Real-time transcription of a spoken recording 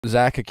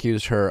Zack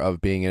accused her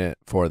of being in it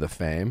for the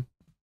fame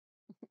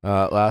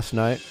last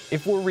night.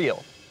 If we're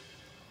real,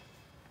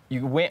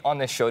 you went on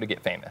this show to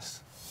get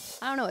famous.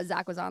 I don't know what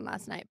Zack was on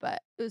last night,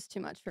 but it was too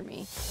much for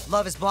me.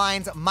 Love is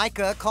Blind's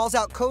Micah calls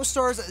out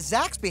co-stars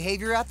Zack's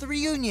behavior at the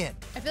reunion.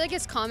 I feel like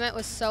his comment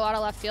was so out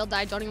of left field that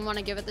I don't even want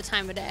to give it the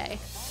time of day.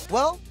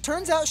 Well,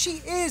 turns out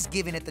she is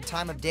giving it the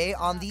time of day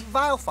on the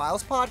Viall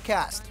Files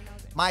podcast.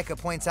 Micah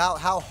points out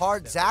how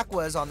hard Zack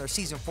was on their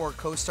season 4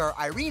 co-star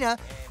Irina,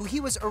 who he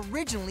was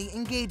originally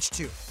engaged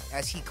to,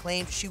 as he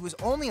claimed she was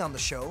only on the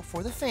show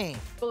for the fame.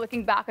 But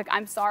looking back, like,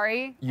 I'm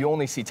sorry. You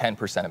only see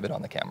 10% of it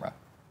on the camera.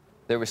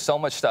 There was so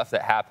much stuff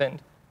that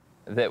happened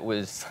that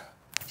was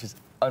just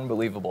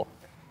unbelievable.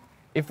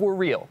 If we're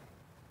real,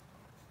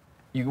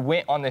 you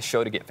went on this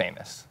show to get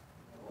famous.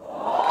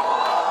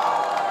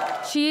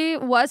 She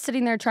was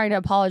sitting there trying to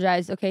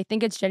apologize. Okay,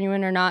 think it's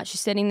genuine or not.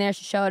 She's sitting there.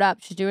 She showed up.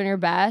 She's doing her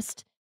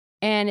best.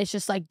 And it's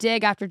just like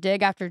dig after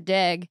dig after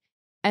dig.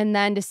 And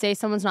then to say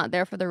someone's not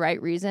there for the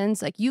right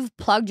reasons, like you've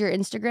plugged your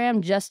Instagram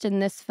just in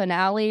this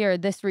finale or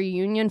this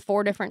reunion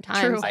 4 different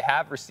times. True. I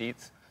have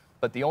receipts,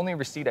 but the only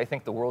receipt I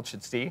think the world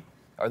should see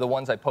are the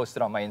ones I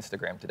posted on my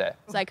Instagram today.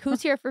 It's like,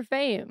 who's here for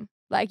fame?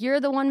 Like, you're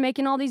the one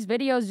making all these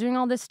videos, doing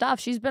all this stuff.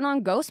 She's been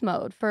on ghost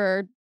mode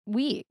for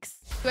weeks.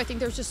 I think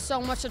there's just so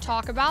much to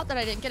talk about that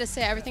I didn't get to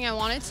say everything I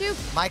wanted to.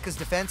 Micah's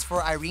defense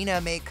for Irina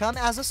may come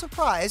as a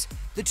surprise.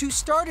 The two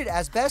started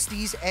as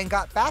besties and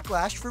got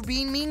backlash for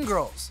being mean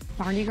girls.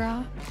 Mardi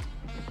Gras?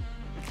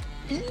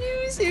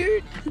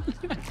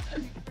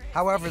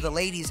 However, the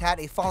ladies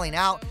had a falling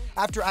out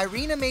after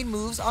Irina made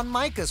moves on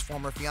Micah's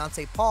former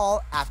fiance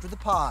Paul after the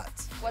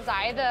pods. Was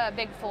I the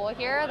big fool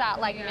here that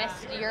like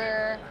missed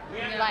your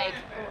like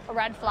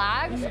red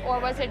flags, or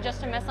was it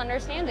just a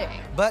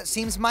misunderstanding? But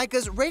seems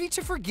Micah's ready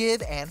to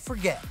forgive and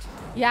forget.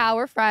 Yeah,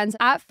 we're friends.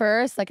 At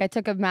first, like I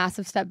took a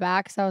massive step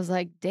back because I was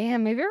like,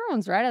 damn, maybe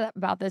everyone's right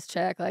about this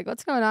chick. Like,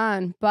 what's going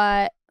on?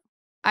 But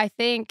I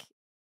think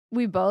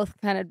we both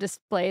kind of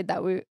displayed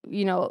that we,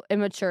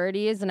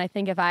 immaturities. And I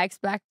think if I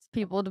expect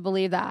people to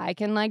believe that I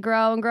can like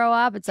grow and grow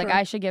up, it's like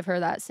I should give her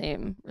that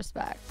same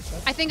respect.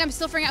 I think I'm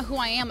still figuring out who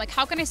I am. Like,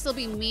 how can I still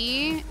be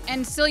me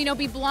and still,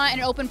 be blunt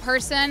and an open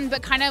person,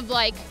 but kind of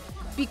like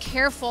be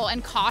careful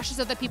and cautious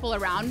of the people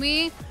around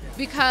me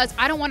because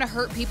I don't want to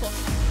hurt people.